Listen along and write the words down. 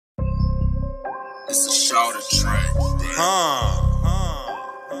It's a Shawty track.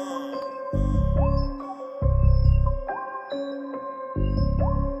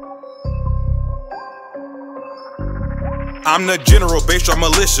 I'm the general, bass drop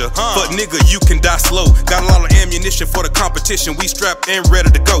militia. But nigga, you can die slow. Got a lot of ammunition for the competition. We strapped and ready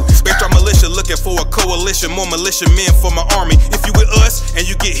to go. Bass drop militia looking for a coalition. More militia men for my army. If you with us and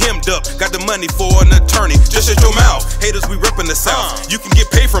you get hemmed up, got the money for an attorney. Just shut your mouth. Haters, we reppin' the South. You can get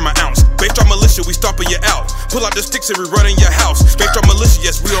paid from an ounce. Bass drop militia, we stomping you out. Pull out the sticks and we running your house. Bass drop militia,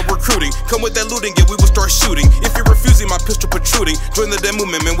 yes, we are recruiting. Come with that looting and we will start shooting. If you're refusing, my pistol protruding. Join the dead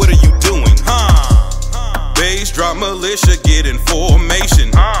movement, man, what are you doing? Bass drop militia, get in formation.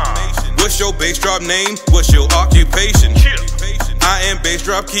 What's your bass drop name? What's your occupation? I am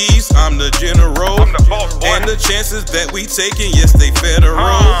BassDropKeys, I'm the general. And the chances that we taking, yes, they federal.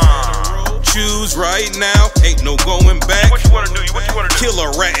 Choose right now, ain't no going back. What you wanna do? What you wanna do? Kill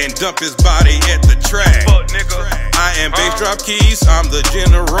a rat and dump his body at the track. Fuck, nigga. I am BassDropKeys, I'm the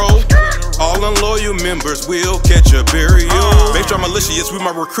general. All unloyal members will catch a burial. Bass drop militia, yes, we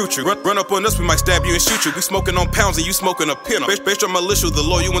might recruit you. Run up on us, we might stab you and shoot you. We smoking on pounds and you smoking a pinner. Bass drop militia, the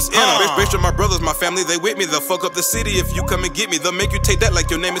loyal ones in them. Bass drop my brothers, my family, they with me. They'll fuck up the city if you come and get me. They'll make you take that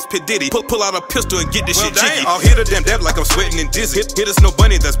like your name is P. Diddy. Pull out a pistol and get this shit jiggy. I'll hit a damn dab like I'm sweating and dizzy. Hit us no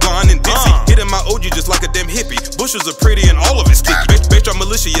bunny that's blind and dizzy. Hitting my OG just like a damn hippie. Bushes are pretty and all of it sticky. Bass drop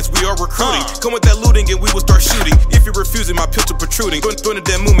militia, yes, we are recruiting. Come with that looting and we will start shooting. If you're refusing, my pistol protruding. Doing the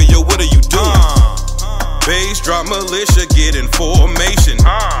damn movement, yo, what are you doing? Bass drop militia, get in formation.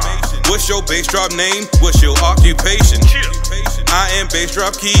 What's your bass drop name? What's your occupation? I am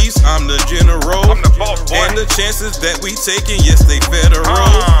BassDropKeys, I'm the general. I'm the boss, boy. And the chances that we taking, yes, they federal.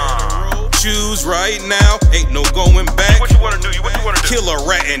 Choose right now, ain't no going back. What you wanna do? What you wanna do? Kill a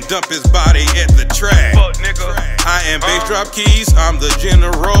rat and dump his body at the track. Fuck, nigga. I am BassDropKeys, I'm the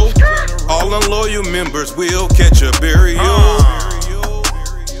general. All unloyal members will catch a burial.